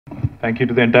Thank you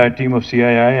to the entire team of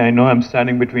CII. I know I'm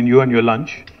standing between you and your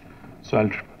lunch, so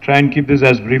I'll try and keep this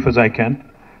as brief as I can.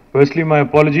 Firstly, my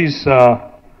apologies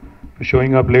for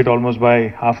showing up late almost by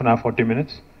half an hour, 40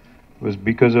 minutes. It was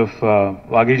because of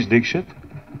Vagish Dikshit,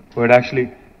 who had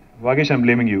actually, Vagish, I'm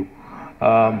blaming you.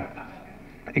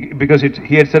 Because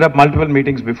he had set up multiple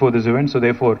meetings before this event, so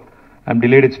therefore I'm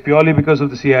delayed. It's purely because of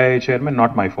the CII chairman,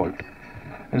 not my fault.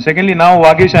 And secondly, now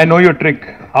Vagish, I know your trick,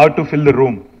 how to fill the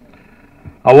room.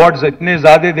 Awards इतने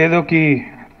ज़्यादा दे दो कि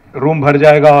room भर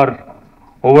जाएगा और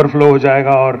overflow हो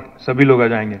जाएगा और सभी लोग आ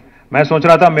जाएंगे. मैं सोच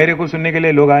रहा था मेरे को सुनने के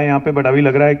लिए लोग आए यहाँ पे, बट अभी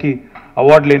लग रहा है कि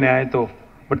अवार्ड लेने आए तो.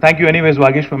 But thank you anyways,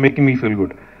 Vagish, for making me feel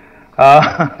good.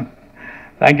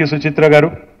 Thank you, Suchitra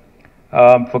Garu,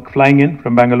 for flying in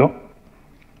from Bangalore.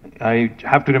 I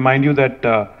have to remind you that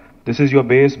this is your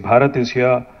base. Bharat is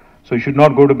here. So you should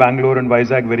not go to Bangalore and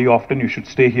Vizag very often. You should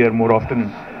stay here more often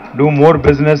and do more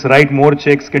business, write more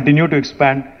checks, continue to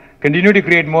expand, continue to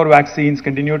create more vaccines,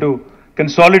 continue to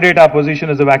consolidate our position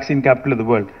as the vaccine capital of the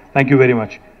world. Thank you very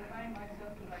much.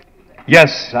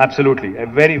 Yes, absolutely.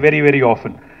 Very, very, very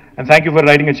often. And thank you for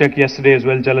writing a check yesterday as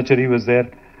well. Jalachari was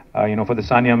there, for the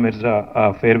Sania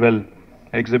Mirza farewell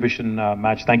exhibition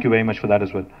match. Thank you very much for that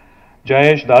as well.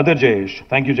 Jayesh, the other Jayesh.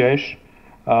 Thank you, Jayesh.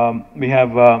 We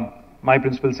have my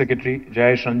principal secretary,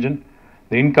 Jayesh Ranjan,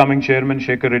 the incoming chairman,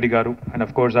 Shekhar Reddy Garu, and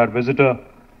of course our visitor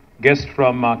guest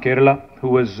from Kerala,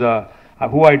 who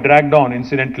I dragged on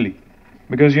incidentally.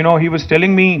 Because, he was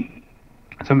telling me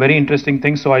some very interesting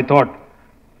things, so I thought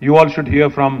you all should hear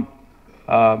from,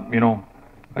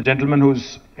 a gentleman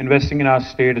who's investing in our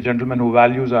state, a gentleman who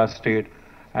values our state,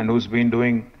 and who's been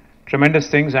doing tremendous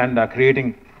things and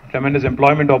creating tremendous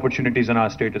employment opportunities in our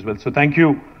state as well. So thank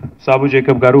you, Sabu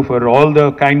Jacob Garu, for all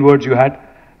the kind words you had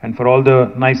and for all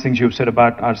the nice things you've said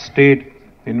about our state,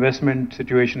 the investment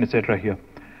situation, etc. here.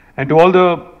 And to all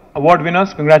the award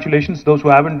winners, congratulations. Those who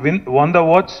haven't won the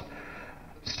awards,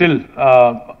 still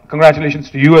congratulations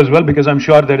to you as well, because I'm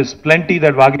sure there is plenty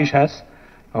that Vagish has,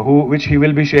 which he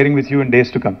will be sharing with you in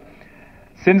days to come.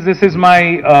 Since this is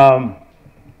my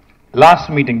last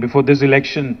meeting before this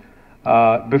election,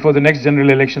 before the next general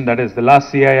election, that is the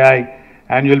last CII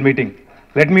annual meeting,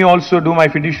 let me also do my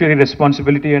fiduciary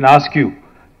responsibility and ask you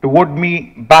to vote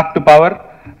me back to power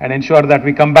and ensure that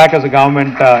we come back as a government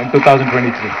in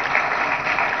 2023.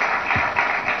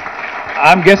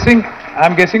 I'm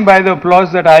guessing by the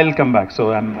applause that I'll come back,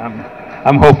 so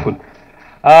I'm hopeful.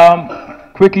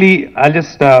 Quickly, I'll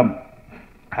just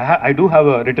I do have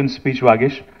a written speech,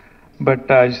 Vagish, but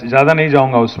ज़्यादा नहीं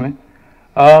जाऊँगा उसमें.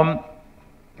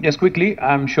 Yes, quickly,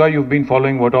 I'm sure you've been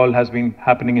following what all has been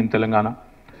happening in Telangana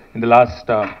in the last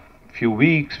few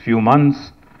weeks, few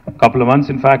months, couple of months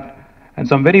in fact, and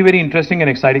some very, very interesting and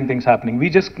exciting things happening. We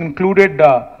just concluded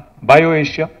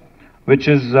BioAsia, which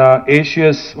is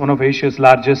one of Asia's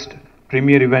largest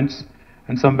premier events,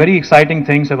 and some very exciting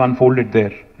things have unfolded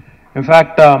there. In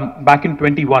fact, back in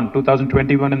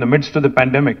 2021, in the midst of the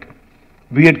pandemic,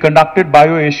 we had conducted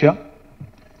BioAsia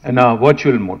in a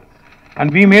virtual mode.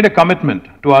 And we made a commitment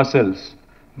to ourselves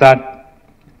that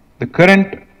the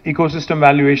current ecosystem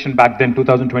valuation back then,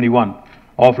 2021,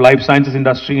 of life sciences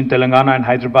industry in Telangana and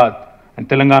Hyderabad, and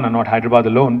Telangana, not Hyderabad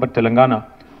alone, but Telangana,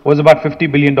 was about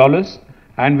 $50 billion,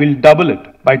 and we'll double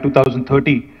it by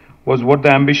 2030, was what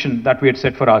the ambition that we had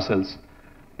set for ourselves.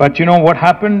 But what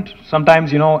happened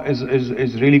sometimes,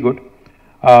 is really good.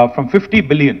 From 50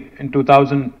 billion in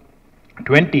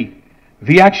 2020,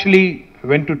 we actually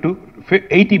went to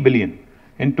 80 billion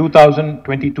in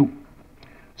 2022.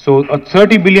 So a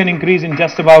 30 billion increase in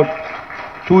just about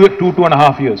two and a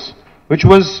half years, which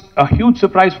was a huge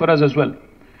surprise for us as well.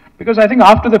 Because I think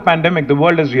after the pandemic, the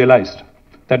world has realized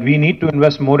that we need to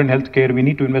invest more in healthcare, we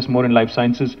need to invest more in life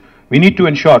sciences, we need to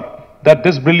ensure that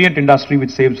this brilliant industry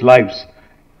which saves lives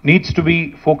needs to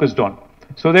be focused on.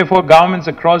 So therefore, governments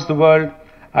across the world,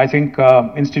 I think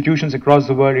institutions across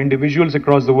the world, individuals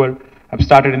across the world have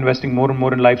started investing more and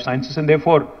more in life sciences, and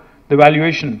therefore the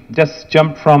valuation just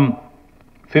jumped from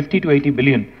 50 to 80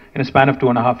 billion in a span of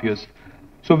 2.5 years.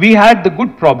 So we had the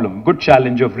good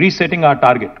challenge of resetting our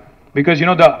target, because the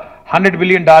 100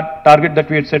 billion target that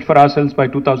we had set for ourselves by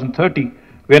 2030,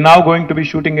 we are now going to be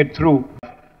shooting it through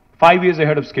 5 years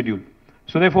ahead of schedule.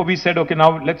 So therefore we said, okay,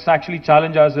 now let's actually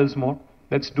challenge ourselves more.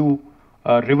 Let's do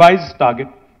a revised target.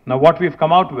 Now what we've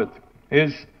come out with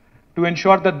is to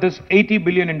ensure that this 80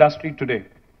 billion industry today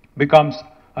becomes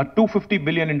a 250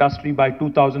 billion industry by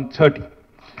 2030.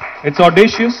 It's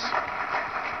audacious,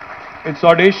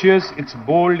 it's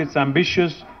bold, it's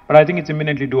ambitious, but I think it's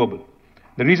eminently doable.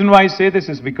 The reason why I say this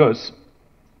is because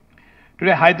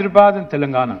today Hyderabad and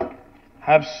Telangana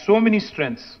have so many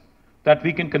strengths that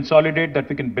we can consolidate, that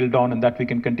we can build on, and that we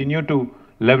can continue to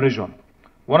leverage on.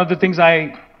 One of the things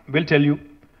I will tell you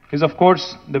is, of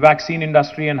course, the vaccine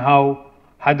industry and how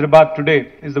Hyderabad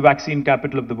today is the vaccine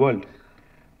capital of the world.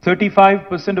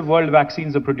 35% of world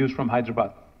vaccines are produced from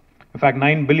Hyderabad. In fact,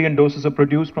 9 billion doses are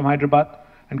produced from Hyderabad.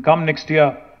 And come next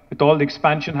year, with all the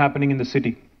expansion happening in the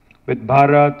city, with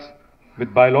Bharat,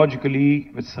 with Biologically,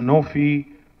 with Sanofi,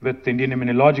 with Indian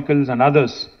Immunologicals and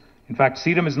others. In fact,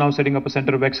 Serum is now setting up a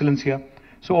center of excellence here.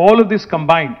 So all of this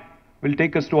combined will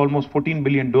take us to almost 14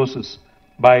 billion doses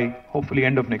by hopefully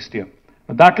end of next year.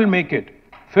 Now that will make it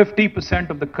 50%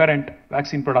 of the current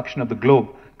vaccine production of the globe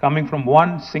coming from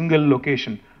one single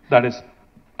location, that is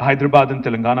Hyderabad and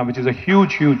Telangana, which is a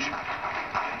huge, huge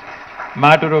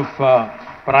matter of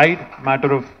pride,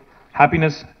 matter of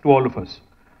happiness to all of us.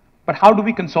 But how do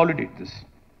we consolidate this?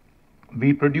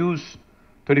 We produce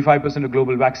 35% of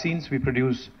global vaccines. We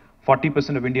produce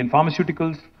 40% of Indian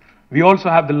pharmaceuticals. We also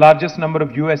have the largest number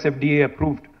of US FDA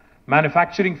approved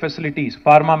manufacturing facilities,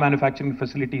 pharma manufacturing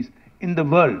facilities in the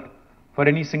world for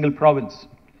any single province.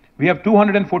 We have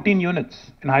 214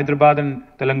 units in Hyderabad and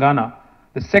Telangana.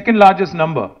 The second largest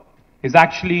number is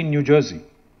actually in New Jersey,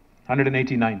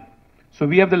 189. So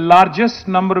we have the largest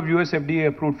number of US FDA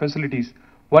approved facilities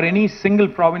for any single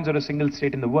province or a single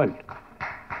state in the world.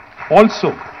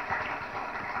 Also,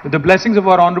 with the blessings of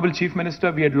our Honorable Chief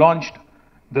Minister, we had launched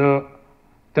the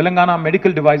Telangana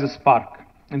Medical Devices Park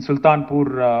in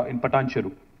Sultanpur in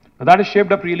Patancheru. Now that is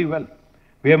shaped up really well.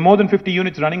 We have more than 50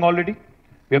 units running already.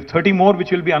 We have 30 more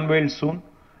which will be unveiled soon.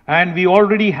 And we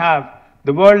already have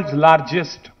the world's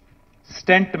largest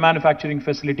stent manufacturing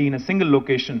facility in a single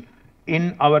location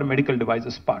in our medical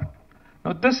devices park.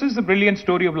 Now this is the brilliant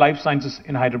story of life sciences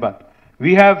in Hyderabad.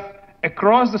 We have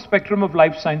across the spectrum of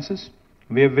life sciences,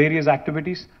 we have various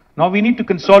activities. Now we need to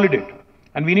consolidate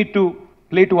and we need to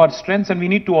play to our strengths, and we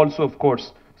need to also, of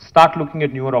course, start looking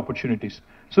at newer opportunities.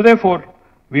 So therefore,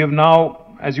 we have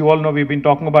now, as you all know, we've been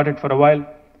talking about it for a while,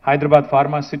 Hyderabad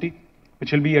Pharma City,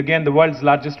 which will be again the world's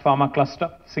largest pharma cluster,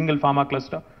 single pharma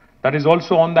cluster. That is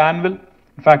also on the anvil.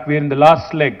 In fact, we're in the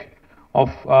last leg of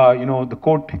the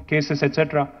court cases,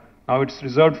 etc. Now it's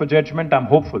reserved for judgment. I'm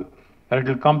hopeful that it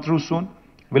will come through soon.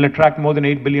 We'll attract more than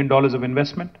 $8 billion of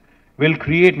investment. We'll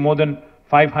create more than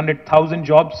 500,000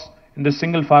 jobs in the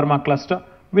single pharma cluster.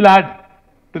 We'll add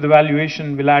to the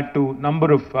valuation, we'll add to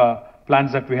number of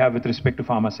plans that we have with respect to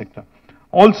pharma sector.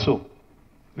 Also,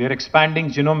 we are expanding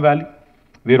Genome Valley.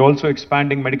 We are also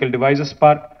expanding Medical Devices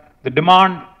Park. The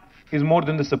demand is more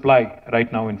than the supply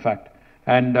right now, in fact.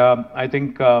 And I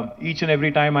think each and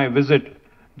every time I visit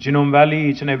Genome Valley,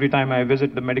 each and every time I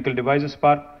visit the Medical Devices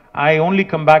Park, I only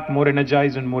come back more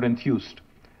energized and more enthused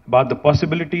about the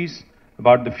possibilities,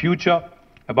 about the future,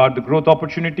 about the growth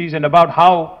opportunities, and about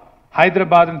how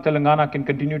Hyderabad and Telangana can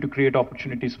continue to create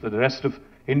opportunities for the rest of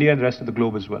India and the rest of the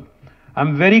globe as well.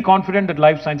 I'm very confident that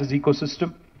life sciences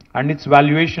ecosystem and its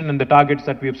valuation and the targets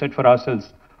that we have set for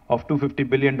ourselves of $250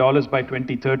 billion by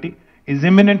 2030 is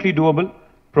imminently doable,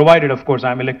 provided, of course,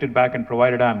 I'm elected back and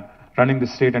provided I'm running the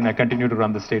state and I continue to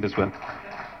run the state as well.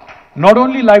 Not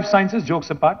only life sciences, jokes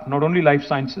apart, not only life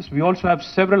sciences, we also have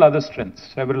several other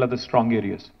strengths, several other strong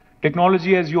areas.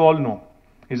 Technology, as you all know,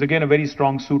 is again a very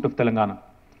strong suit of Telangana.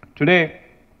 Today,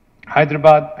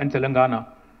 Hyderabad and Telangana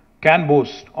can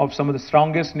boast of some of the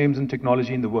strongest names in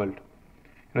technology in the world.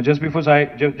 Just before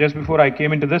I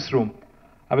came into this room,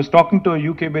 I was talking to a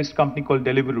UK-based company called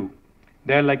Deliveroo.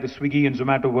 They're like the Swiggy and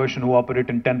Zomato version who operate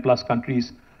in 10 plus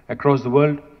countries across the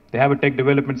world. They have a tech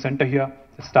development center here.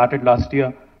 It started last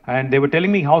year. And they were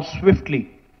telling me how swiftly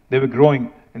they were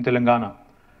growing in Telangana.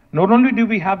 Not only do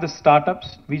we have the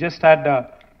startups, we just had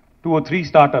 2 or 3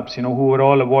 startups, who were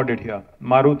all awarded here.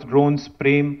 Marut Drones,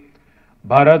 Prem,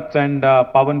 Bharat and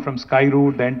Pavan from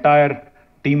Skyroot, the entire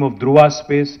team of Dhruva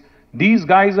Space. These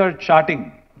guys are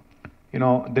charting,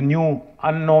 the new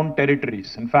unknown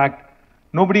territories. In fact,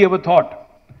 nobody ever thought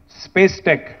space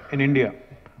tech in India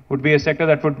would be a sector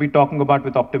that would be talking about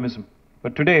with optimism.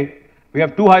 But today, we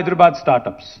have 2 Hyderabad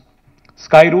startups.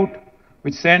 Skyroot,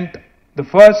 which sent the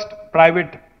first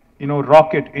private,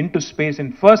 rocket into space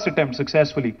in first attempt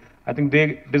successfully. I think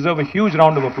they deserve a huge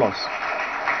round of applause.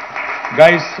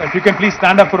 Guys, if you can please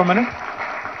stand up for a minute.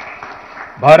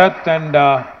 Bharat and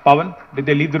Pavan, did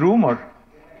they leave the room or?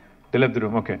 They left the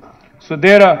room, okay. So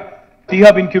they're a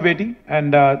T-Hub incubating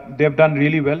and they have done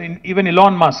really well. Even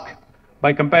Elon Musk,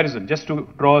 by comparison, just to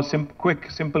draw a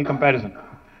quick, simple comparison.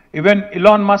 Even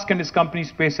Elon Musk and his company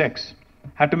SpaceX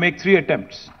had to make 3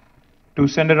 attempts to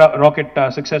send a rocket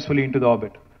successfully into the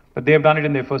orbit. But they have done it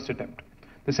in their first attempt.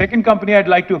 The second company I'd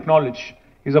like to acknowledge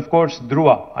is, of course,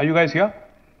 Dhruva. Are you guys here?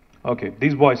 Okay,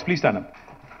 these boys, please stand up.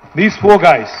 These four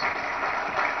guys,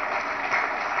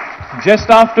 just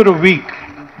after a week,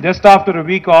 after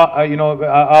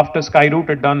Skyroot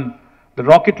had done the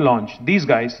rocket launch, these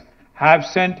guys have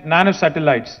sent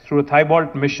nanosatellites through a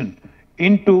Thibault mission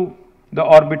into the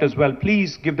orbit as well.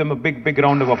 Please give them a big, big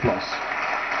round of applause.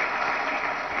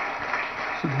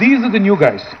 So these are the new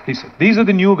guys. These are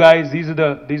the new guys. These are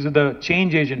the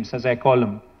change agents, as I call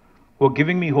them, who are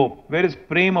giving me hope. Where is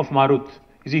Prem of Marut?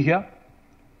 Is he here?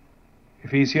 If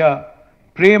he is here,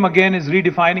 Prem again is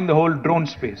redefining the whole drone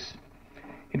space.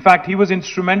 In fact, he was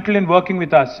instrumental in working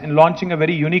with us in launching a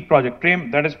very unique project. Prem,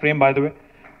 that is Prem, by the way.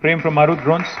 Prem from Marut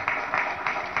Drones.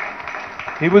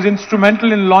 He was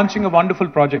instrumental in launching a wonderful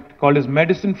project called as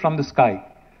Medicine from the Sky.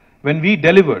 When we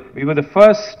delivered, we were the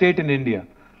first state in India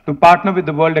to partner with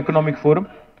the World Economic Forum,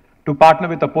 to partner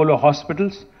with Apollo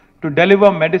hospitals, to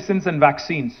deliver medicines and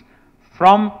vaccines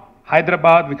from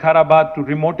Hyderabad, Vikarabad to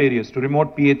remote areas, to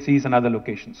remote PHCs and other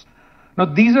locations. Now,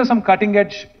 these are some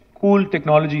cutting-edge, cool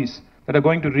technologies that are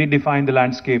going to redefine the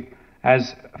landscape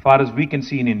as far as we can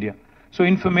see in India. So,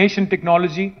 information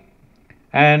technology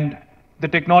and the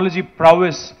technology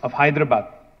prowess of Hyderabad.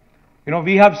 You know,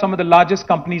 we have some of the largest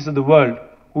companies of the world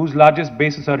whose largest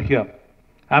bases are here.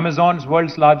 Amazon's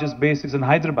world's largest base is in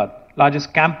Hyderabad.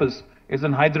 Largest campus is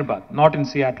in Hyderabad, not in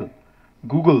Seattle.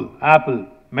 Google, Apple,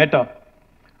 Meta,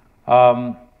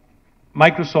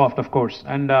 Microsoft, of course,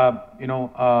 and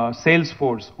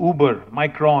Salesforce, Uber,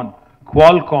 Micron,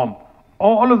 Qualcomm,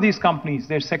 all of these companies,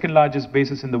 their second largest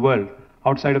bases in the world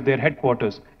outside of their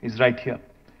headquarters is right here.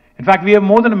 In fact, we have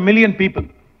more than 1 million people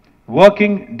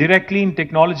working directly in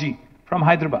technology from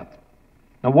Hyderabad.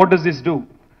 Now, what does this do?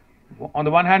 On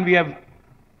the one hand, we have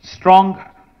strong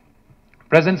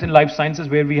presence in life sciences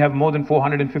where we have more than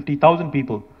 450,000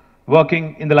 people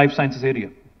working in the life sciences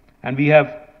area. And we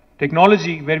have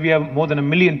technology where we have more than 1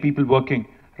 million people working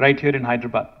right here in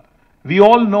Hyderabad. We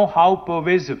all know how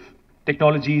pervasive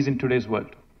technology is in today's world,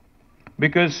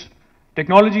 because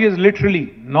technology has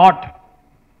literally not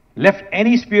left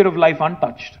any sphere of life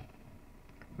untouched.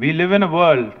 We live in a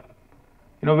world,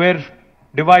 where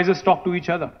devices talk to each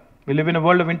other. We live in a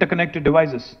world of interconnected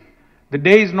devices. The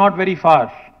day is not very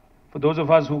far for those of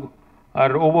us who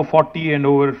are over 40 and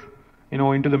over,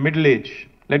 into the middle age.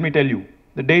 Let me tell you,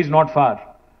 the day is not far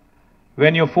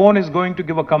when your phone is going to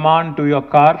give a command to your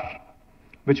car,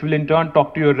 which will in turn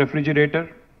talk to your refrigerator,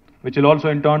 which will also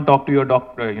in turn talk to your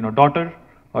daughter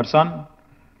or son,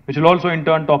 which will also in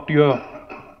turn talk to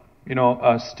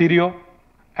your stereo,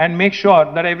 and make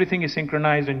sure that everything is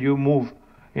synchronized and you move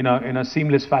in a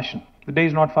seamless fashion. The day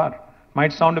is not far.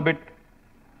 Might sound a bit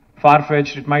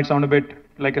far-fetched, it might sound a bit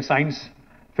like a science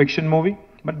fiction movie,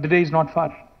 but the day is not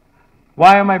far.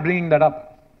 Why am I bringing that up?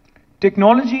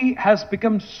 Technology has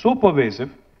become so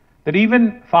pervasive that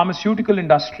even pharmaceutical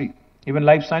industry, even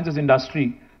life sciences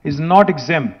industry is not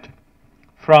exempt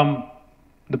from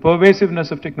the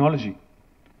pervasiveness of technology.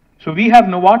 So we have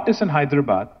Novartis in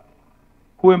Hyderabad,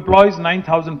 who employs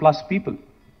 9,000 plus people,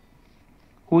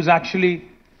 who's actually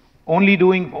only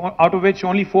doing, out of which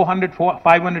only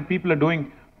 500 people are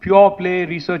doing pure play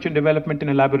research and development in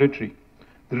a laboratory.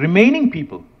 The remaining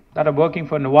people that are working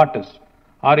for Novartis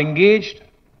are engaged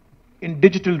in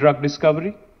digital drug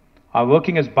discovery, are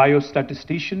working as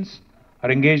biostatisticians,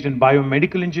 are engaged in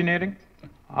biomedical engineering,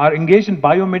 are engaged in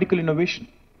biomedical innovation.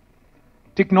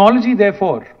 Technology,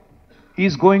 therefore,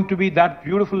 is going to be that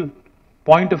beautiful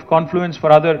point of confluence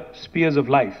for other spheres of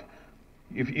life.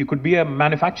 If you could be a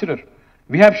manufacturer.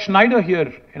 We have Schneider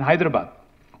here in Hyderabad,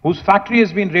 whose factory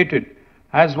has been rated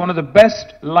as one of the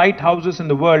best lighthouses in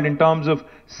the world in terms of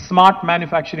smart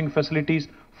manufacturing facilities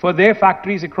for their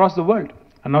factories across the world.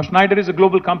 And now Schneider is a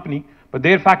global company, but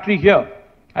their factory here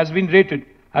has been rated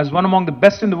as one among the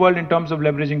best in the world in terms of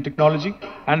leveraging technology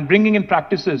and bringing in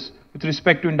practices with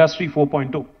respect to Industry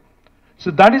 4.0. So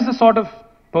that is the sort of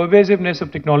pervasiveness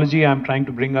of technology I'm trying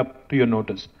to bring up to your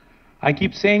notice. I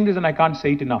keep saying this and I can't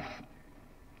say it enough.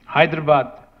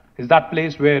 Hyderabad is that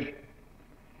place where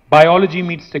biology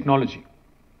meets technology,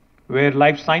 where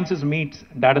life sciences meets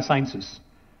data sciences,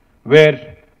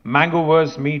 where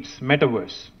Mangoverse meets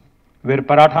Metaverse, where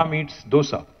paratha meets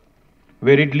dosa,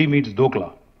 where idli meets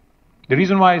dokla. The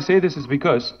reason why I say this is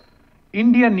because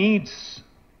India needs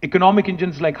economic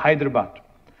engines like Hyderabad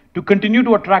to continue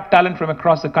to attract talent from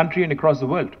across the country and across the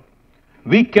world.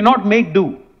 We cannot make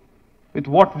do with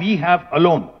what we have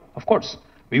alone. Of course,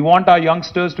 we want our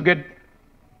youngsters to get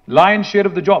lion's share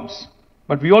of the jobs,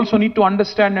 but we also need to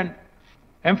understand and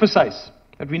emphasize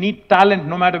that we need talent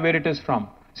no matter where it is from.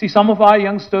 See, some of our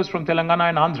youngsters from Telangana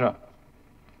and Andhra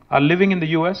are living in the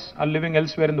US, are living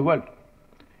elsewhere in the world.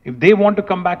 If they want to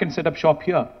come back and set up shop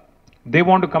here, they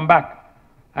want to come back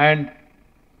and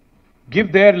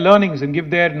give their learnings and give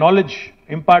their knowledge,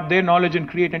 impart their knowledge and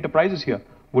create enterprises here,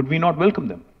 would we not welcome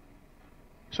them?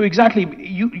 So exactly,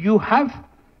 you have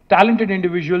talented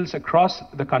individuals across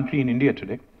the country in India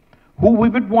today who we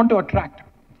would want to attract.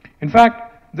 In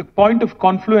fact, the point of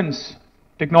confluence,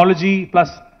 technology plus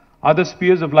other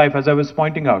spheres of life, as I was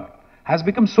pointing out, has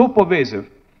become so pervasive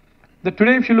that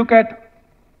today if you look at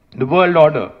the world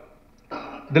order,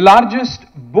 the largest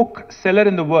book seller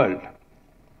in the world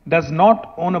does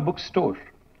not own a bookstore.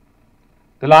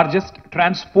 The largest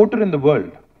transporter in the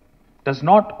world does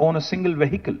not own a single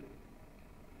vehicle.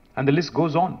 And the list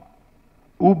goes on.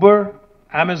 Uber,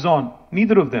 Amazon,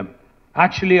 neither of them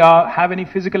actually have any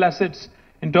physical assets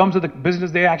in terms of the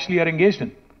business they actually are engaged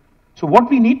in. So what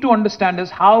we need to understand is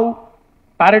how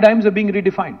paradigms are being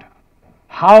redefined,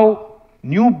 how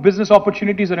new business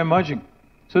opportunities are emerging.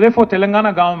 So therefore,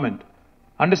 Telangana government,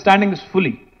 understanding this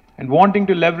fully and wanting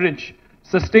to leverage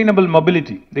sustainable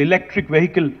mobility, the electric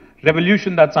vehicle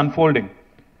revolution that's unfolding,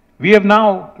 we have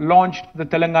now launched the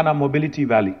Telangana Mobility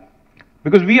Valley.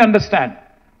 Because we understand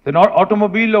the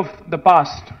automobile of the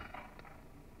past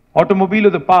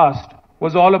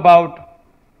was all about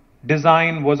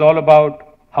design, was all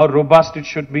about how robust it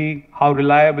should be, how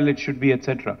reliable it should be,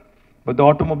 etc. But the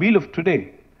automobile of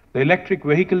today, the electric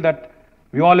vehicle that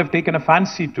we all have taken a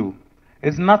fancy to,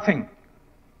 is nothing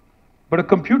but a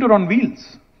computer on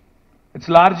wheels. It's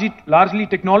largely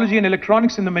technology and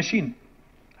electronics in the machine,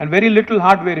 and very little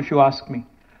hardware if you ask me.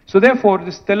 So therefore,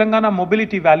 this Telangana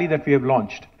Mobility Valley that we have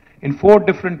launched in 4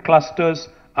 different clusters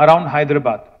around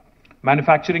Hyderabad.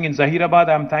 Manufacturing in Zahirabad,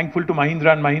 I am thankful to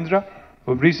Mahindra & Mahindra,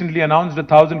 who have recently announced a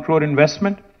 1,000 crore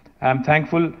investment. I am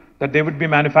thankful that they would be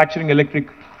manufacturing electric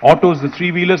autos, the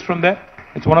 3-wheelers from there.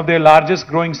 It's one of their largest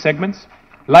growing segments.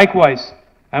 Likewise,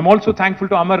 I am also thankful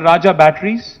to Amar Raja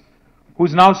Batteries,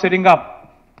 who's now setting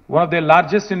up one of their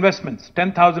largest investments,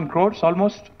 10,000 crores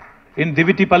almost, in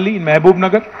Palle in Mehboob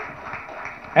Nagar.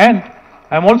 And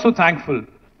I'm also thankful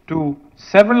to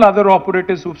several other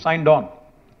operators who've signed on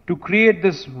to create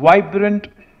this vibrant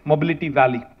mobility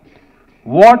valley.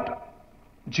 What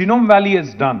Genome Valley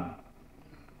has done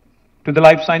to the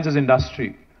life sciences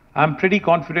industry, I'm pretty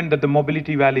confident that the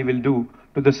Mobility Valley will do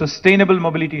to the sustainable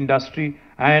mobility industry,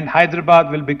 and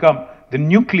Hyderabad will become the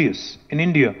nucleus in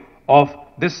India of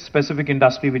this specific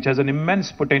industry, which has an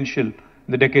immense potential in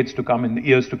the decades to come, in the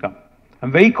years to come.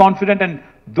 I'm very confident, and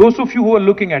those of you who are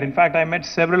looking at, in fact, I met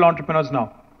several entrepreneurs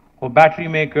now, who are battery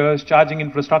makers, charging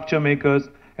infrastructure makers,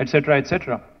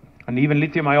 etc., and even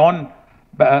lithium-ion,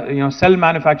 cell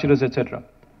manufacturers, etc.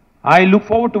 I look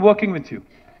forward to working with you,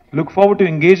 look forward to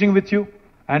engaging with you,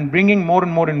 and bringing more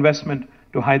and more investment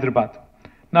to Hyderabad.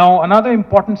 Now, another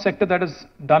important sector that has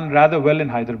done rather well in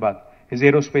Hyderabad is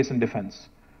aerospace and defense.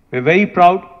 We're very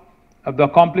proud of the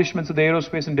accomplishments of the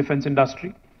aerospace and defense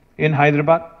industry in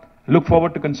Hyderabad. Look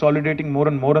forward to consolidating more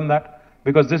and more on that,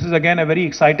 because this is again a very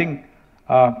exciting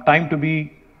time to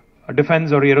be a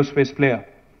defense or aerospace player,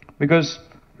 because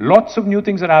lots of new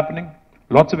things are happening,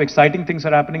 lots of exciting things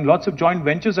are happening, lots of joint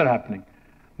ventures are happening.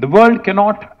 The world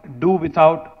cannot do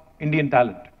without Indian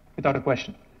talent, without a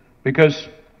question, because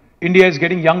India is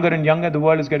getting younger and younger, the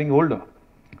world is getting older.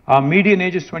 Our median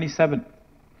age is 27.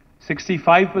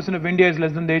 65% of India is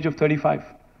less than the age of 35.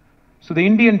 So the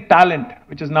Indian talent,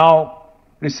 which has now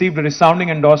received a resounding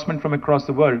endorsement from across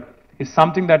the world, is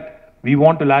something that we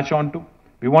want to latch on to.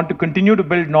 We want to continue to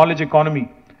build knowledge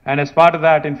economy. And as part of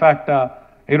that, in fact,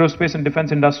 aerospace and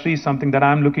defense industry is something that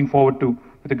I'm looking forward to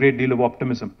with a great deal of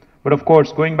optimism. But of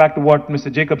course, going back to what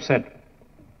Mr. Jacob said,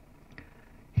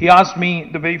 he asked me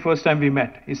the very first time we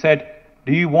met, he said,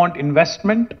 do you want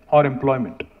investment or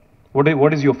employment?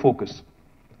 What is your focus?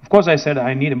 Of course, I said,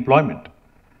 I need employment.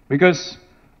 Because,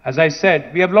 as I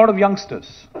said, we have a lot of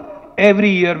youngsters. Every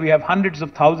year, we have hundreds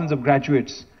of thousands of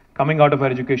graduates coming out of our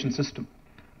education system.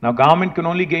 Now, government can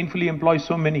only gainfully employ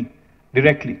so many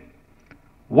directly.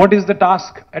 What is the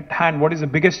task at hand? What is the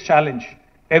biggest challenge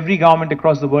every government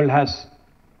across the world has?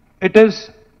 It is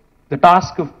the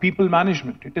task of people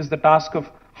management. It is the task of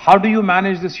how do you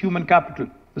manage this human capital,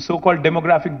 the so-called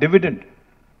demographic dividend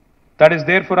that is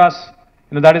there for us,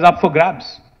 that is up for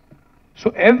grabs. So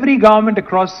every government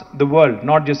across the world,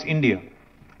 not just India,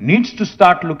 needs to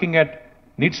start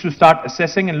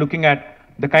assessing and looking at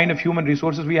the kind of human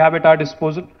resources we have at our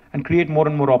disposal and create more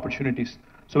and more opportunities.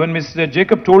 So when Mr.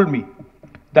 Jacob told me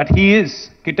that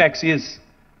Kitex is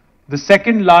the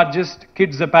second largest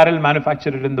kids apparel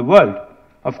manufacturer in the world,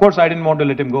 of course I didn't want to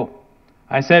let him go.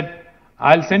 I said,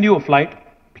 I'll send you a flight,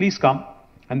 please come.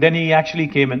 And then he actually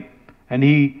came in, and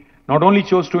he not only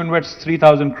chose to invest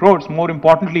 3,000 crores, more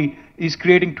importantly, is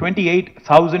creating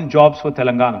 28,000 jobs for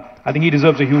Telangana. I think he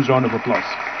deserves a huge round of applause.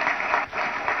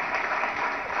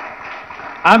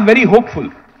 I'm very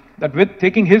hopeful that with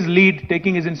taking his lead,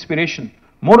 taking his inspiration,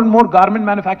 more and more garment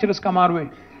manufacturers come our way.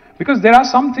 Because there are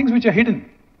some things which are hidden,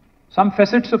 some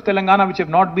facets of Telangana which have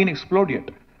not been explored yet.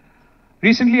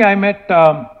 Recently I met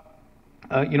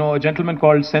a gentleman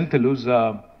called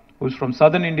Senthil, who's from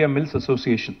Southern India Mills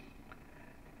Association.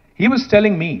 He was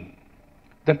telling me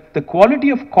that the quality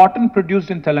of cotton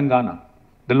produced in Telangana,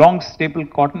 the long staple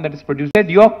cotton that is produced, said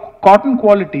your cotton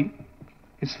quality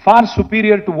is far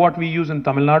superior to what we use in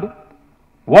Tamil Nadu,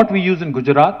 what we use in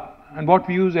Gujarat, and what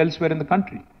we use elsewhere in the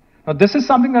country. Now this is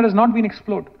something that has not been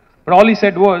explored. But all he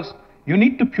said was, you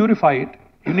need to purify it,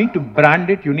 you need to brand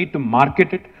it, you need to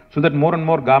market it, so that more and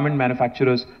more garment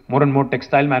manufacturers, more and more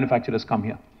textile manufacturers come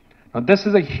here. Now this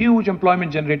is a huge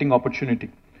employment generating opportunity.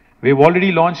 We have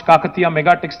already launched Kakatiya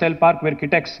Mega Textile Park, where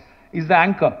Kitex is the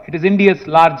anchor. It is India's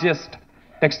largest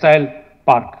textile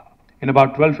park in about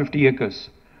 1250 acres.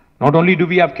 Not only do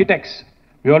we have Kitex,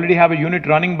 we already have a unit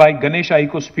running by Ganesha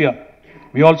Ecosphere.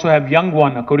 We also have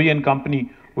Youngwon, a Korean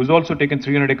company, who's also taken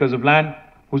 300 acres of land,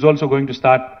 who's also going to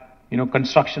start,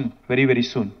 construction very, very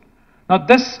soon. Now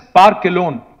this park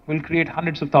alone will create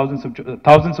hundreds of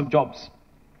thousands of jobs.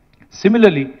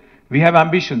 Similarly, we have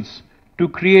ambitions to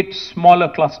create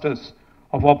smaller clusters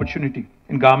of opportunity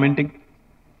in garmenting,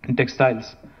 in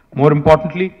textiles. More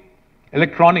importantly,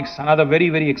 electronics, another very,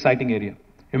 very exciting area.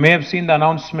 You may have seen the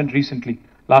announcement recently,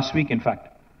 last week in fact.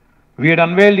 We had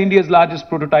unveiled India's largest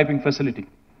prototyping facility,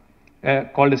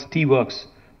 called as T-Works,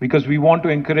 because we want to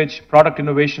encourage product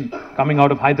innovation coming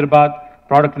out of Hyderabad,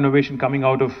 product innovation coming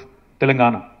out of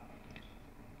Telangana.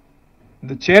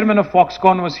 The chairman of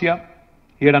Foxconn was here.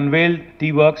 He had unveiled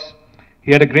T-Works.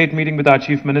 He had a great meeting with our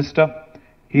chief minister.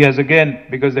 He has again,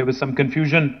 because there was some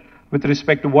confusion with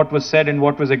respect to what was said and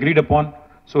what was agreed upon,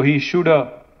 so he issued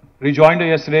a rejoinder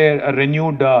yesterday, a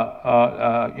renewed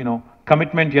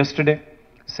commitment yesterday,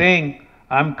 saying,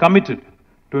 I'm committed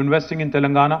to investing in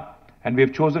Telangana, and we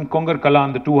have chosen Kongar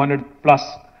Kalan, the 200 plus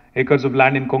acres of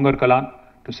land in Kongar Kalan,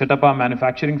 to set up our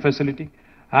manufacturing facility.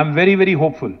 I'm very, very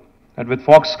hopeful that with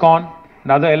Foxconn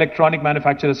and other electronic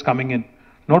manufacturers coming in,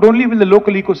 not only will the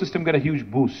local ecosystem get a huge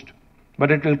boost,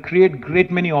 but it will create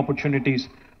great many opportunities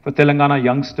for Telangana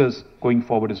youngsters going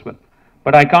forward as well.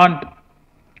 But I can't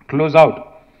close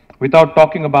out without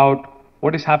talking about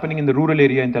what is happening in the rural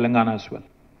area in Telangana as well.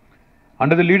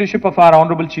 Under the leadership of our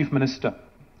Honorable Chief Minister,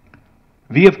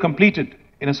 we have completed,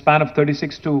 in a span of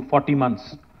 36 to 40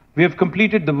 months, we have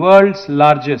completed the world's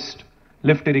largest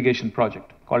lift irrigation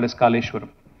project, called as Kaleshwaram.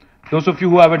 Those of you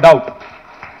who have a doubt,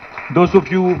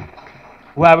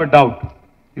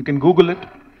 you can Google it,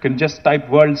 you can just type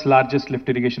world's largest lift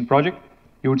irrigation project,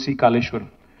 you would see Kaleshwaram.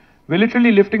 We're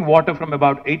literally lifting water from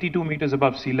about 82 meters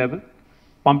above sea level,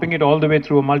 pumping it all the way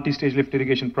through a multi-stage lift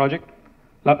irrigation project,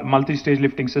 multi-stage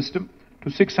lifting system, to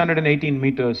 618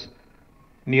 meters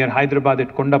near Hyderabad at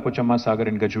Kondapochamma Sagar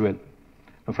in Gajuel.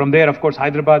 Now from there, of course,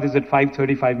 Hyderabad is at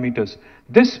 535 meters.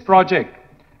 This project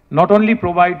not only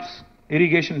provides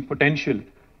irrigation potential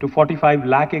to 45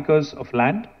 lakh acres of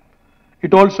land,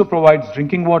 it also provides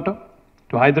drinking water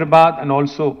to Hyderabad and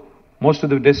also most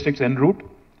of the districts en route.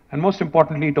 And most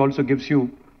importantly, it also gives you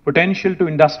potential to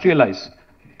industrialize.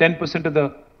 10% of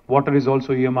the water is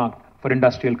also earmarked for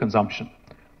industrial consumption.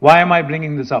 Why am I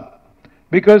bringing this up?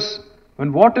 Because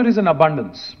when water is in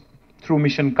abundance, through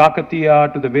Mission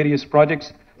Kakatiya to the various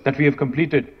projects that we have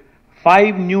completed,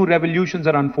 5 new revolutions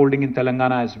are unfolding in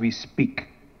Telangana as we speak.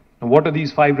 Now, what are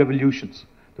these 5 revolutions?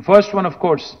 The first one, of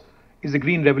course, is the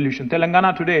green revolution.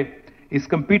 Telangana today is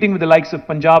competing with the likes of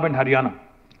Punjab and Haryana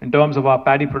in terms of our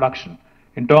paddy production,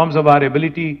 in terms of our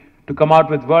ability to come out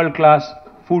with world-class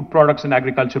food products and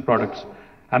agriculture products.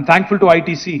 I'm thankful to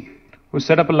ITC, who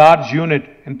set up a large unit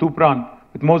in Tupran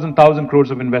with more than 1,000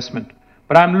 crores of investment.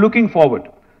 But I'm looking forward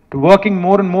to working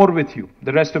more and more with you,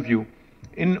 the rest of you,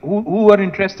 who are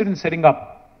interested in setting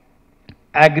up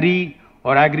agri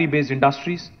or agri-based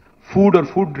industries, food or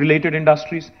food-related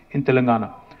industries in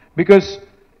Telangana. Because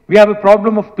we have a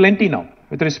problem of plenty now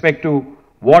with respect to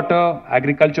water,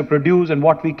 agriculture produce, and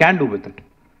what we can do with it.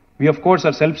 We, of course,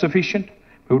 are self-sufficient.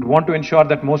 We would want to ensure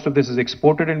that most of this is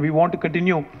exported, and we want to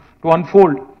continue to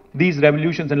unfold these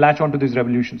revolutions and latch onto these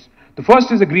revolutions. The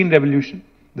first is a green revolution.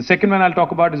 The second one I'll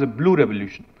talk about is a blue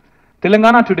revolution.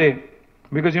 Telangana today,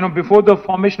 because before the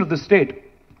formation of the state,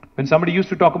 when somebody used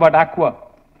to talk about aqua,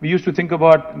 we used to think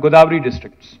about Godavari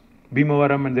districts,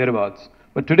 Bhimavaram and thereabouts.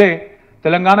 But today,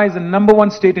 Telangana is the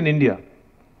 #1 state in India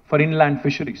for inland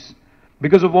fisheries.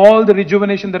 Because of all the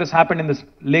rejuvenation that has happened in the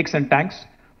lakes and tanks,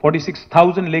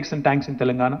 46,000 lakes and tanks in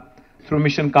Telangana, through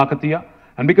Mission Kakatiya,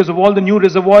 and because of all the new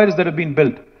reservoirs that have been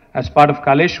built as part of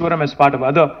Kaleshwaram, as part of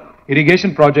other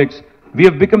irrigation projects, we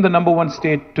have become the #1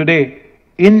 state today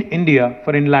in India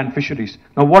for inland fisheries.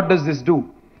 Now what does this do?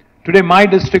 Today my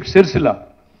district, Sirsila,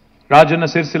 Rajanna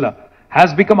Sirsila,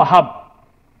 has become a hub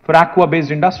for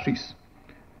aqua-based industries.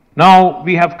 Now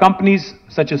we have companies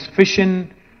such as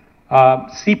Fishin,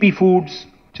 CP Foods,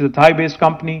 which is a Thai-based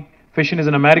company. Fishin is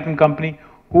an American company,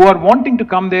 who are wanting to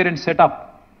come there and set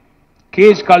up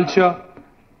cage culture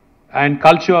and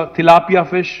culture tilapia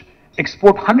fish,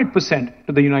 export 100%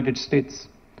 to the United States.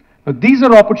 Now these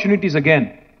are opportunities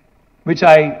again, which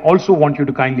I also want you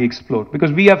to kindly explore,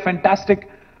 because we have fantastic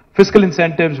fiscal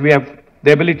incentives, we have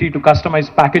the ability to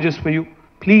customize packages for you.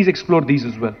 Please explore these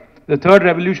as well. The third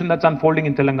revolution that's unfolding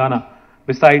in Telangana,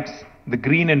 besides the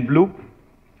green and blue,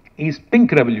 is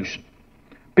pink revolution.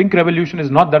 Pink revolution is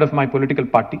not that of my political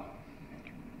party,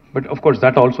 but of course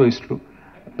that also is true.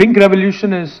 Pink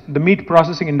revolution is the meat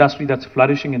processing industry that's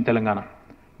flourishing in Telangana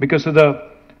because of the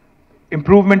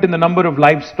improvement in the number of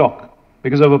livestock,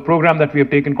 because of a program that we have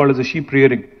taken called as a sheep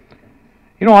rearing.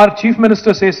 You know, our chief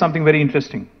minister says something very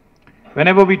interesting.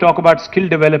 Whenever we talk about skill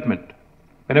development,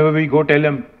 whenever we go tell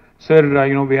him, sir,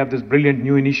 we have this brilliant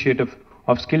new initiative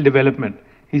of skill development,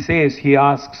 he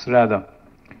asks rather,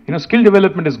 skill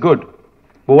development is good,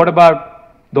 but what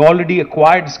about the already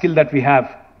acquired skill that we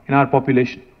have in our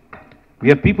population? We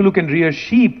have people who can rear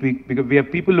sheep, we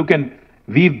have people who can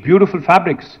weave beautiful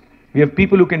fabrics, we have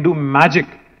people who can do magic,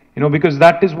 because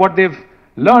that is what they've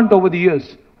learned over the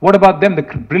years. What about them, the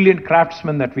brilliant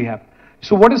craftsmen that we have?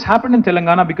 So what has happened in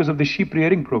Telangana because of the sheep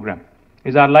rearing program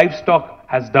is our livestock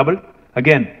has doubled.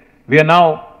 Again, we are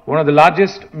now one of the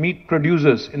largest meat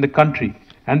producers in the country,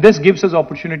 and this gives us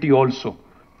opportunity also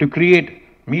to create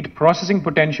meat processing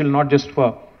potential, not just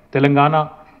for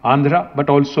Telangana, Andhra, but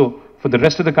also for the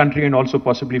rest of the country and also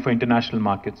possibly for international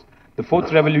markets. The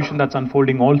fourth revolution that's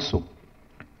unfolding also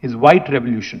is white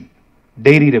revolution,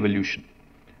 dairy revolution.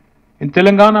 In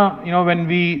Telangana, when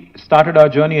we started our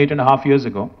journey 8.5 years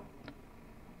ago,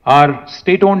 our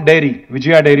state-owned dairy,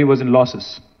 Vijaya Dairy, was in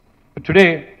losses. But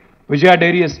today, Vijaya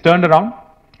Dairy has turned around.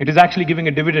 It is actually giving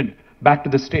a dividend back to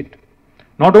the state.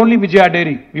 Not only Vijaya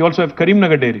Dairy, we also have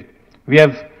Karimnagar Dairy. We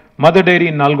have Mother Dairy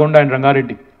in Nalgonda and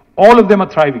Rangareddy. All of them are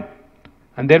thriving.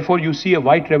 And therefore, you see a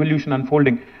white revolution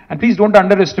unfolding. And please don't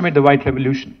underestimate the white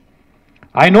revolution.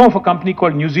 I know of a company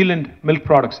called New Zealand Milk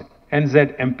Products,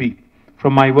 NZMP,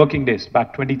 from my working days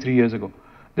back 23 years ago.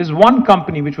 There's one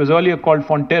company which was earlier called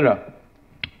Fonterra,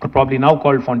 or probably now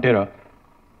called Fonterra.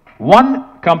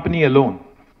 One company alone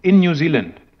in New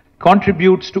Zealand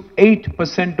contributes to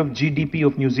 8% of GDP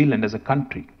of New Zealand as a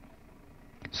country.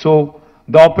 So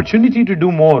the opportunity to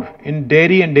do more in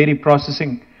dairy and dairy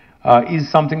processing is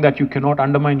something that you cannot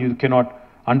undermine, you cannot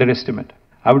underestimate.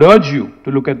 I would urge you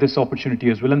to look at this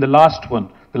opportunity as well. And the last one,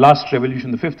 the last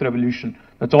revolution, the fifth revolution,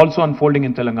 that's also unfolding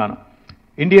in Telangana.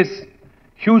 India is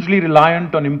hugely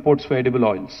reliant on imports for edible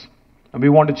oils, and we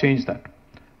want to change that.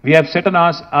 We have set on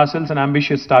ourselves an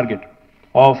ambitious target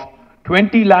of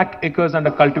 20 lakh acres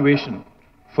under cultivation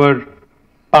for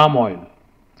palm oil.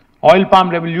 Oil palm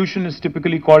revolution is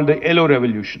typically called the yellow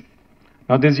revolution.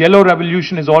 Now this yellow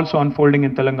revolution is also unfolding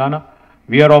in Telangana.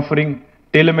 We are offering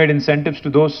tailor-made incentives to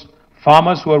those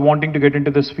farmers who are wanting to get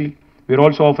into this field. We are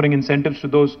also offering incentives to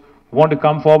those who want to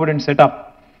come forward and set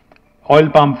up oil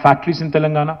palm factories in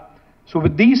Telangana. So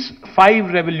with these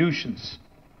 5 revolutions,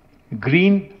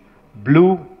 green,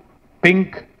 blue,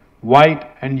 pink, white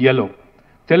and yellow,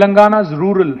 Telangana's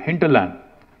rural hinterland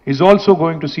is also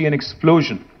going to see an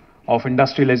explosion of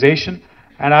industrialization.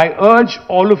 And I urge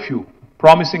all of you,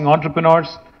 promising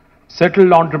entrepreneurs,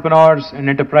 settled entrepreneurs and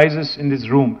enterprises in this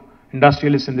room,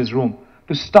 industrialists in this room,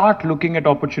 to start looking at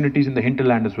opportunities in the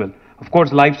hinterland as well. Of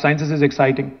course, life sciences is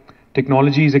exciting,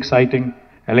 technology is exciting,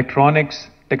 electronics,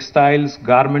 textiles,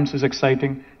 garments is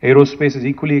exciting, aerospace is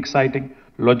equally exciting,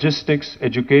 logistics,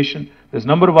 education, there's a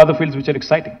number of other fields which are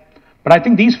exciting. But I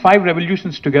think these 5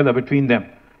 revolutions together between them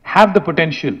have the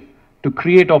potential to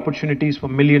create opportunities for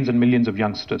millions and millions of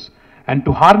youngsters. And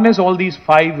to harness all these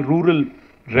 5 rural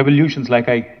revolutions like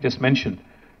I just mentioned,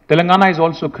 Telangana is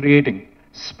also creating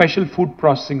special food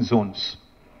processing zones,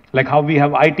 like how we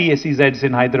have IT SEZs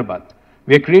in Hyderabad.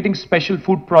 We are creating special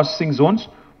food processing zones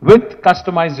with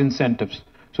customized incentives.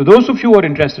 So those of you who are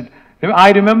interested,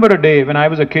 I remember a day when I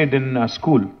was a kid in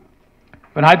school,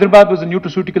 when Hyderabad was the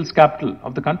nutraceuticals capital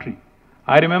of the country.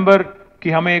 I remember कि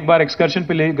हमें एक बार excursion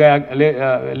पे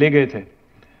ले गए थे,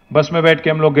 बस में बैठ के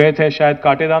हम लोग गए थे, शायद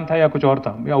काटेदान था या कुछ और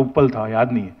था या उपल था,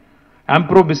 याद नहीं है।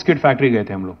 एम्प्रो बिस्किट फैक्ट्री गए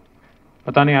थे हम लोग,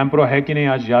 पता नहीं एम्प्रो है कि नहीं,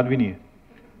 आज याद भी नहीं है।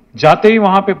 जाते ही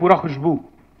वहां पे पूरा खुशबू,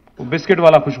 वो बिस्किट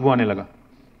वाला खुशबू आने लगा,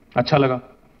 अच्छा लगा.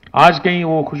 आज कहीं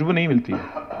वो खुशबू नहीं मिलती है.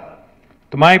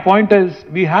 तो my point is,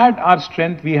 we had our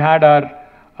strength, we had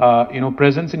our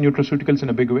presence in nutraceuticals in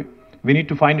a big way. We need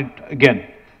to find it again.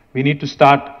 We need to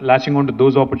start latching on to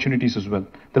those opportunities as well.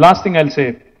 The last thing I'll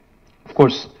say, of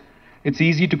course, it's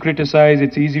easy to criticize,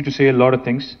 it's easy to say a lot of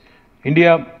things.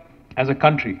 India as a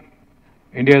country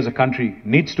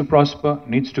needs to prosper,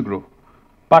 needs to grow.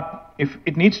 But if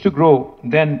it needs to grow,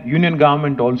 then union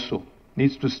government also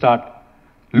needs to start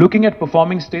looking at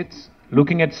performing states,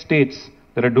 looking at states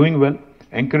that are doing well,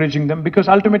 encouraging them, because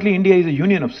ultimately India is a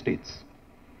union of states.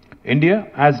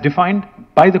 India, as defined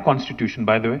by the Constitution,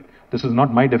 by the way, this is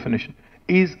not my definition,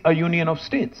 is a union of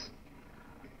states.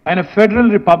 And a federal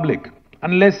republic,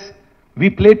 unless we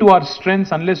play to our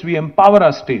strengths, unless we empower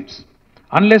our states,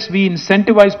 unless we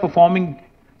incentivize performing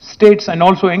states and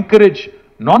also encourage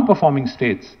non-performing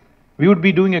states, we would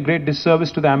be doing a great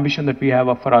disservice to the ambition that we have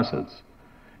for ourselves.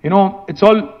 It's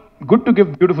all good to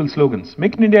give beautiful slogans.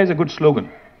 Make in India is a good slogan.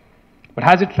 But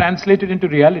has it translated into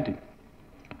reality?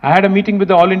 I had a meeting with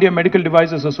the All India Medical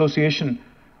Devices Association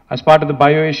as part of the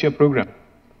BioAsia program.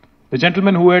 The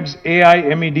gentleman who heads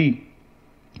AIMED,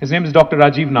 his name is Dr.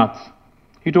 Rajiv Nath.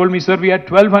 He told me, sir, we had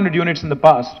 1,200 units in the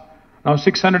past. Now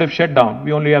 600 have shut down.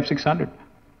 We only have 600.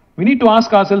 We need to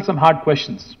ask ourselves some hard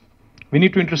questions. We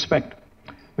need to introspect.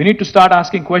 We need to start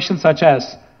asking questions such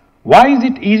as, why is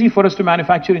it easy for us to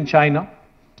manufacture in China,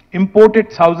 import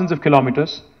it thousands of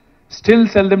kilometers, still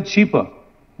sell them cheaper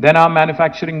than our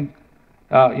manufacturing,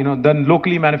 than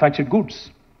locally manufactured goods?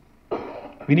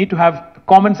 We need to have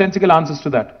commonsensical answers to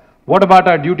that. What about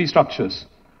our duty structures?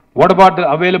 What about the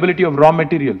availability of raw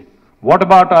material? What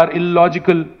about our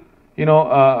illogical,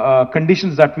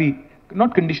 conditions that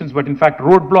not conditions, but in fact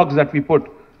roadblocks that we put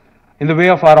in the way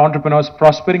of our entrepreneurs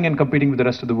prospering and competing with the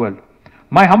rest of the world?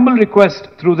 My humble request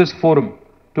through this forum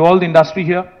to all the industry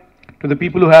here, to the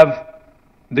people who have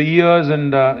the ears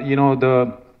and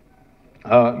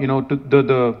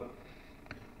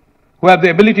who have the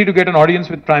ability to get an audience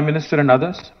with Prime Minister and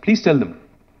others, please tell them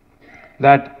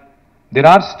that there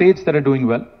are states that are doing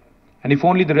well, and if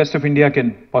only the rest of India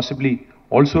can possibly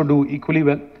also do equally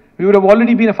well, we would have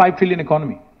already been a 5 trillion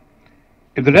economy.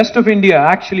 If the rest of India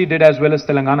actually did as well as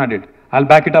Telangana did, I'll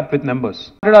back it up with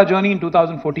numbers. We started our journey in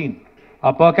 2014.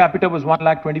 Our per capita was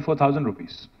 1,24,000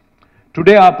 rupees.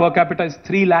 Today our per capita is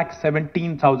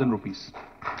 3,17,000 rupees.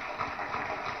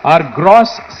 Our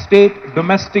gross state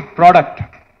domestic product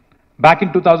back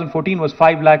in 2014 was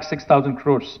 5,06,000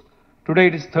 crores. Today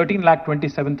it is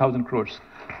 13,27,000 crores.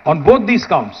 On both these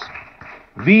counts,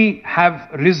 we have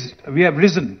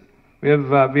risen. We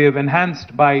have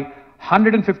enhanced by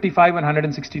 155 and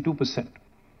 162%.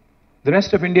 The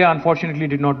rest of India unfortunately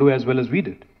did not do as well as we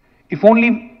did. If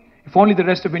only the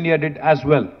rest of India did as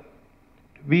well,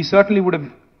 we certainly would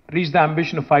have reached the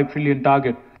ambition of 5 trillion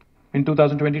target in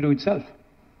 2022 itself.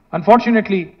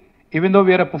 Unfortunately, even though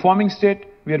we are a performing state,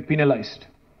 we are penalized.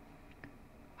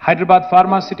 Hyderabad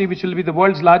Pharma City, which will be the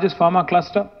world's largest pharma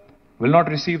cluster, will not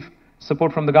receive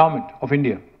support from the government of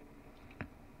India.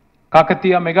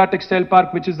 Kakatiya Mega Textile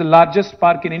Park, which is the largest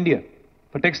park in India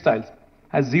for textiles,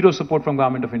 has zero support from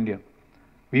government of India.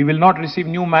 We will not receive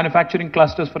new manufacturing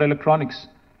clusters for electronics.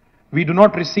 We do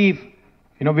not receive,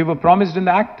 we were promised in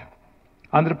the Act,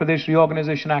 Andhra Pradesh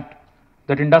Reorganization Act,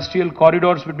 that industrial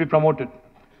corridors would be promoted.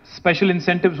 Special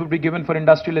incentives would be given for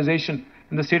industrialization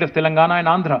in the state of Telangana and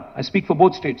Andhra. I speak for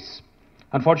both states.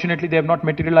 Unfortunately, they have not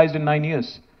materialized in 9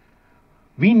 years.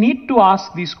 We need to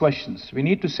ask these questions. We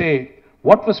need to say,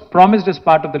 what was promised as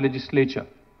part of the legislature,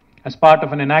 as part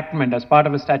of an enactment, as part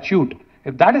of a statute?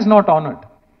 If that is not honored,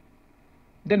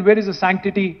 then where is the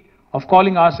sanctity of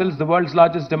calling ourselves the world's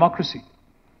largest democracy?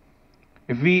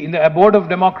 If we, in the abode of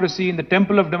democracy, in the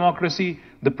temple of democracy,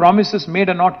 the promises made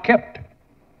are not kept,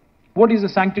 what is the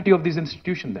sanctity of this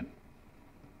institution then?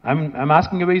 I'm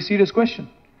asking a very serious question.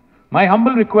 My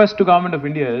humble request to Government of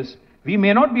India is, we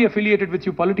may not be affiliated with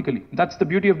you politically. That's the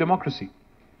beauty of democracy.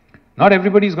 Not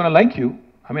everybody is going to like you.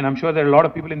 I'm sure there are a lot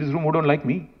of people in this room who don't like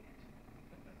me.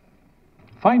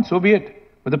 Fine, so be it.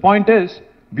 But the point is,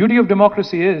 beauty of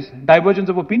democracy is divergence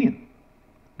of opinion,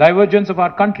 divergence of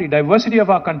our country, diversity of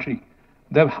our country,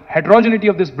 the heterogeneity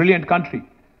of this brilliant country.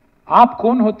 आप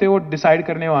कौन होते हो decide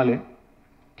करने वाले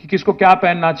कि किसको क्या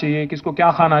पहनना चाहिए, किसको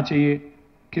क्या खाना चाहिए,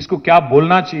 किसको क्या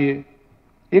बोलना चाहिए?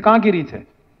 ये कहां की रीत है?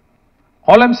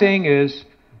 All I'm saying is,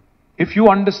 if you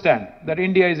understand that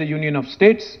India is a union of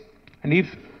states, and if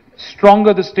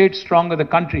stronger the state, stronger the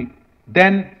country,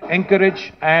 then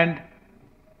encourage and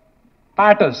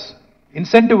pat us,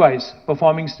 incentivize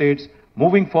performing states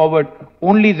moving forward.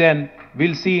 Only then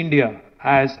we'll see India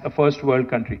as a first world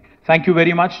country. Thank you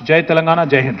very much. Jai Telangana,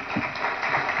 Jai Hind.